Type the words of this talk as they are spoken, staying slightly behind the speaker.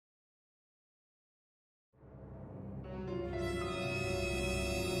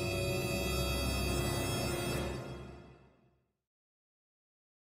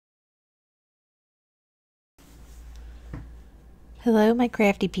Hello, my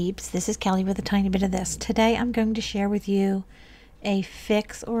crafty peeps. This is Kelly with a tiny bit of this. Today I'm going to share with you a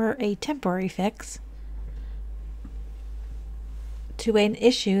fix or a temporary fix to an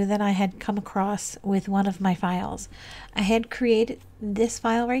issue that I had come across with one of my files. I had created this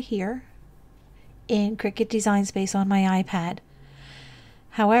file right here in Cricut Design Space on my iPad.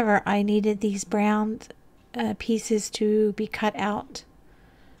 However, I needed these brown pieces to be cut out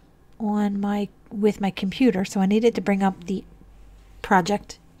on with my computer, so I needed to bring up the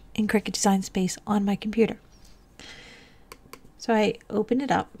project in Cricut Design Space on my computer. So I opened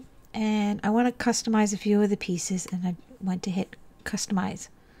it up and I want to customize a few of the pieces, and I went to hit customize.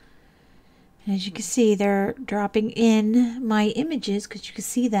 And as you can see, they're dropping in my images because you can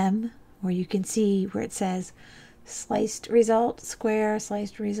see them, or you can see where it says sliced result, square,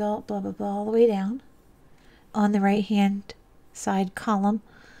 sliced result, blah blah blah, all the way down on the right hand side column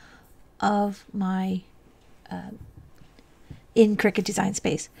of my in Cricut Design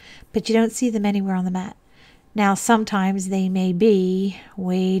Space, but you don't see them anywhere on the mat. Now sometimes they may be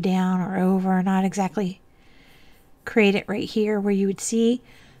way down or over, not exactly create it right here where you would see,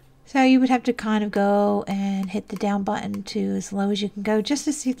 so you would have to kind of go and hit the down button to as low as you can go just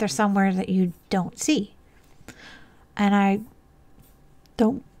to see if there's somewhere that you don't see. And I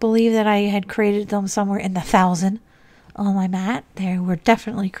don't believe that I had created them somewhere in the 1,000 on my mat. They were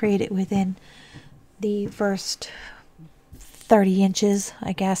definitely created within the first 30 inches,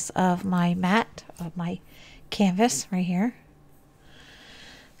 I guess, of my mat, of my canvas right here.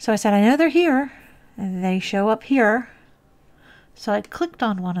 So I said, I know they're here, and they show up here. So I clicked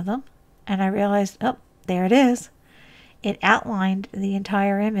on one of them, and I realized, oh, there it is. It outlined the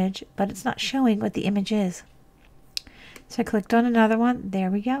entire image, but it's not showing what the image is. So I clicked on another one, there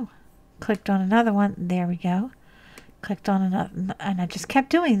we go. Clicked on another one, there we go. Clicked on another, and I just kept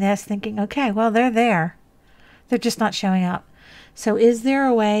doing this, thinking, okay, well, they're there. They're just not showing up. So is there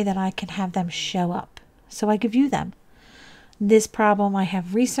a way that I can have them show up so I could view them? This problem I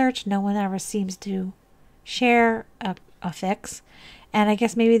have researched. No one ever seems to share a fix. And I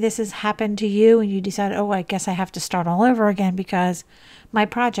guess maybe this has happened to you and you decided, oh, I guess I have to start all over again because my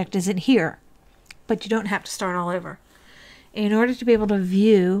project isn't here. But you don't have to start all over. In order to be able to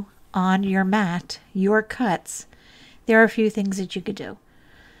view on your mat your cuts, there are a few things that you could do.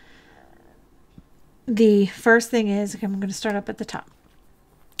 The first thing is, I'm going to start up at the top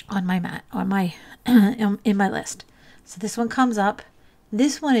on my mat, on my in my list. So this one comes up.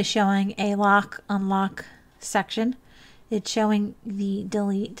 This one is showing a lock, unlock section. It's showing the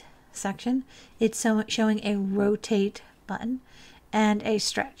delete section. It's showing a rotate button and a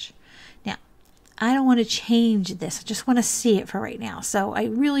stretch. Now, I don't want to change this. I just want to see it for right now. So I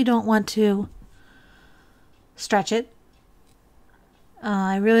really don't want to stretch it.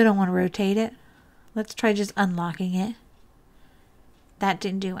 I really don't want to rotate it. Let's try just unlocking it. That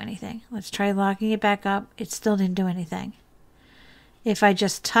didn't do anything. Let's try locking it back up. It still didn't do anything. If I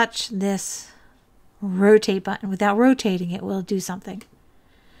just touch this rotate button without rotating it, will it do something?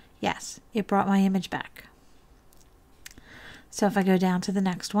 Yes, it brought my image back. So if I go down to the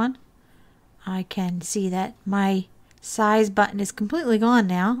next one, I can see that my size button is completely gone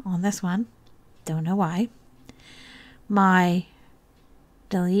now on this one. Don't know why. My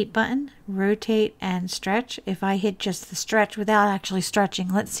delete button, rotate, and stretch. If I hit just the stretch without actually stretching,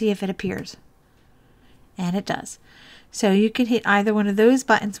 let's see if it appears. And it does. So you can hit either one of those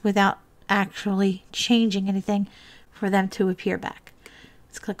buttons without actually changing anything for them to appear back.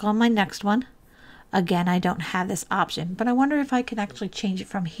 Let's click on my next one. Again, I don't have this option, but I wonder if I can actually change it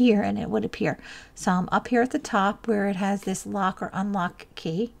from here and it would appear. So I'm up here at the top where it has this lock or unlock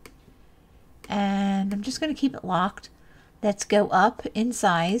key. And I'm just going to keep it locked. Let's go up in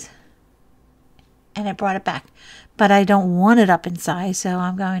size, and it brought it back, but I don't want it up in size, so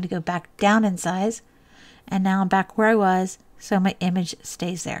I'm going to go back down in size, and now I'm back where I was, so my image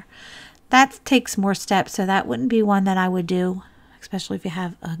stays there. That takes more steps, so that wouldn't be one that I would do, especially if you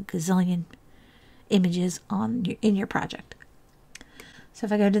have a gazillion images in your project. So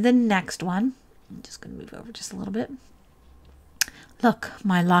if I go to the next one, I'm just going to move over just a little bit. Look,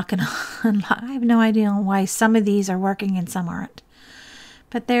 my lock and unlock. I have no idea why some of these are working and some aren't.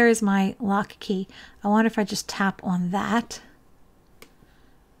 But there is my lock key. I wonder if I just tap on that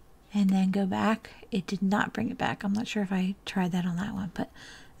and then go back. It did not bring it back. I'm not sure if I tried that on that one, but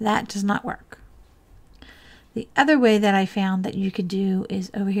that does not work. The other way that I found that you could do is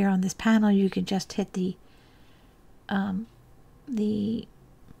over here on this panel, you could just hit the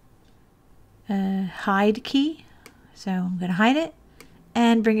hide key. So I'm going to hide it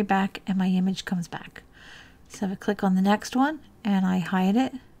and bring it back, and my image comes back. So if I click on the next one and I hide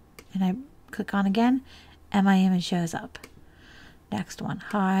it and I click on again, and my image shows up. Next one,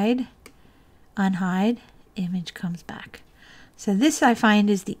 hide, unhide, image comes back. So this I find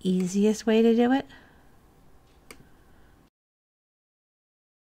is the easiest way to do it.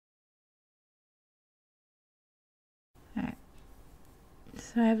 All right.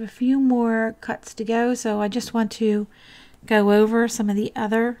 So I have a few more cuts to go, so I just want to go over some of the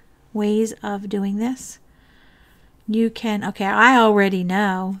other ways of doing this. You can, okay, I already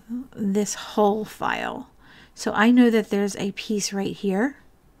know this whole file. So I know that there's a piece right here.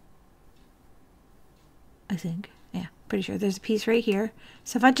 I think, yeah, pretty sure there's a piece right here.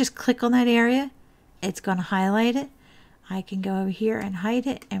 So if I just click on that area, it's going to highlight it. I can go over here and hide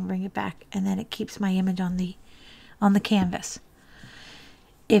it and bring it back, and then it keeps my image on the canvas.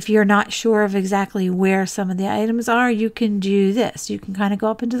 If you're not sure of exactly where some of the items are, you can do this. You can kind of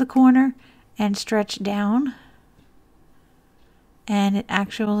go up into the corner and stretch down, and it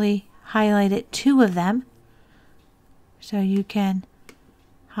actually highlighted two of them. So you can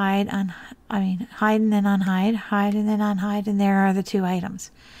hide and then unhide, hide and then unhide, and there are the two items.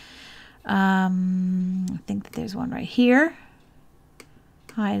 I think that there's one right here.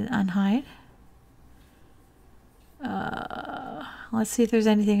 Hide and unhide. Let's see if there's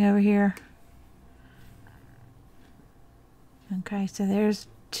anything over here. Okay, so there's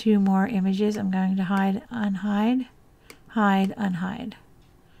two more images. I'm going to hide, unhide, hide, unhide.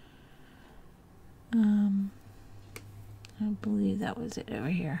 I believe that was it over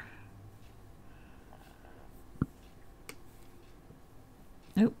here.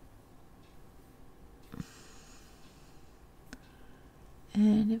 Nope.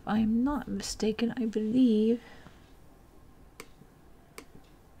 And if I'm not mistaken, I believe,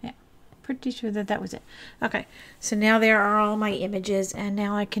 yeah, pretty sure that that was it. Okay, so now there are all my images, and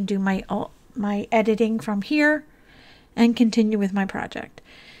now I can do my editing from here and continue with my project.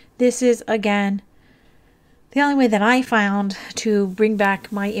 This is, again, the only way that I found to bring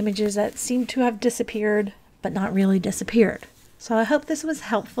back my images that seem to have disappeared, but not really disappeared. So I hope this was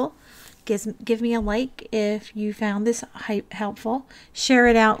helpful. Give me a like if you found this helpful. Share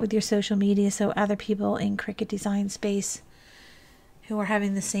it out with your social media so other people in Cricut Design Space who are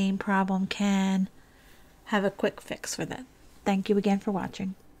having the same problem can have a quick fix for that. Thank you again for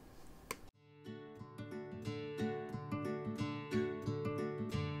watching.